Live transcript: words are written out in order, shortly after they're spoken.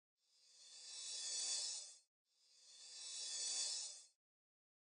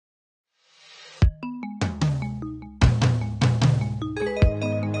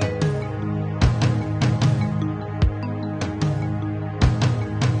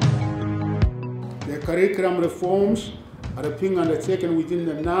curriculum reforms are being undertaken within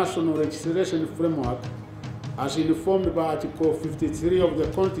the national registration framework as informed by Article 53 of the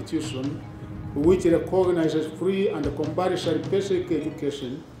Constitution, which recognizes free and compulsory basic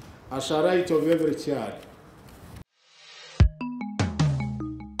education as a right of every child.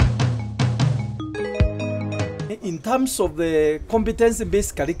 In terms of the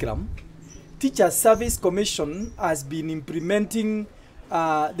competency-based curriculum, Teacher Service Commission has been implementing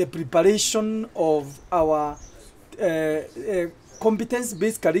the preparation of our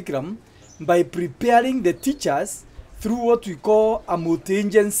competence-based curriculum by preparing the teachers through what we call a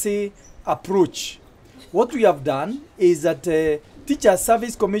multi-agency approach. What we have done is that Teacher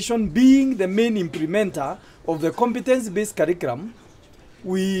Service Commission, being the main implementer of the competence-based curriculum,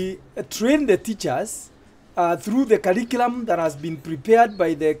 we train the teachers through the curriculum that has been prepared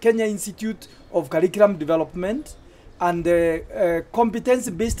by the Kenya Institute of Curriculum Development and the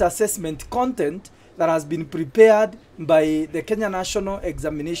competence-based assessment content that has been prepared by the Kenya National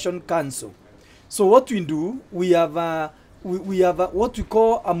Examination Council. So what we do, we have what we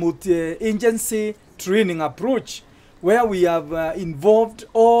call a multi-agency training approach, where we have involved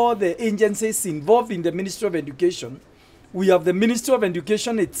all the agencies involved in the Ministry of Education. We have the Ministry of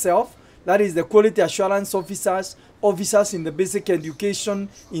Education itself, that is the quality assurance officers, officers in the basic education,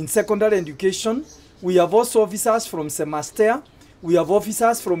 in secondary education. We have also officers from Semester. We have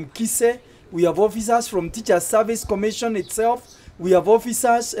officers from KISE. We have officers from Teacher Service Commission itself. We have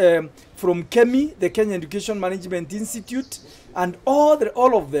officers from KEMI, the Kenya Education Management Institute. And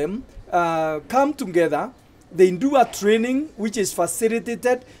all of them come together. They do a training which is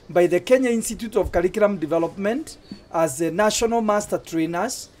facilitated by the Kenya Institute of Curriculum Development as the national master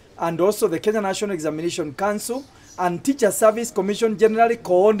trainers, and also the Kenya National Examination Council. And Teacher Service Commission generally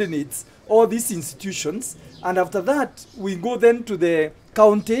coordinates all these institutions. And after that, we go then to the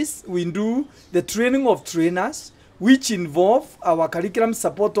counties. We do the training of trainers, which involve our curriculum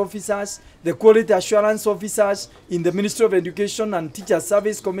support officers, the quality assurance officers in the Ministry of Education and Teacher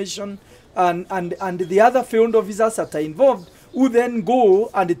Service Commission, and the other field officers that are involved, who then go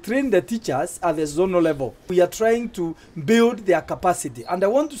and train the teachers at the zonal level. We are trying to build their capacity. And I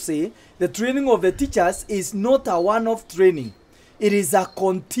want to say the training of the teachers is not a one-off training. It is a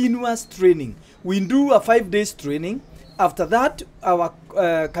continuous training. We do a 5 days training. After that, our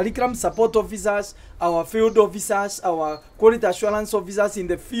curriculum support officers, our field officers, our quality assurance officers in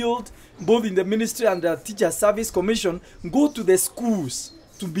the field, both in the ministry and the Teacher Service Commission, go to the schools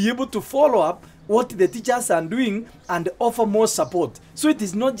to be able to follow up what the teachers are doing and offer more support. So it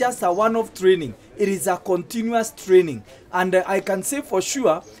is not just a one-off training, it is a continuous training. And I can say for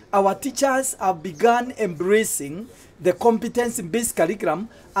sure, our teachers have begun embracing the competence-based curriculum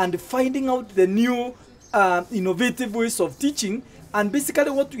and finding out the new innovative ways of teaching. And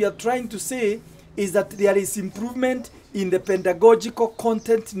basically what we are trying to say is that there is improvement in the pedagogical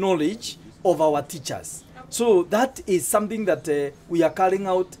content knowledge of our teachers. So that is something that we are carrying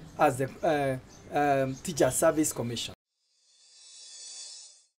out as the Teacher Service Commission.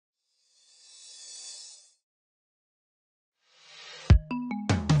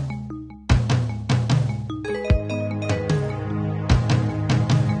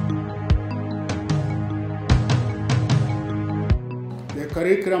 The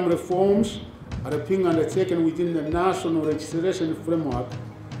curriculum reforms are being undertaken within the national registration framework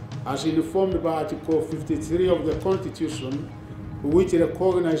as informed by Article 53 of the Constitution, which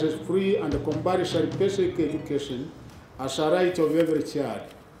recognizes free and compulsory basic education as a right of every child.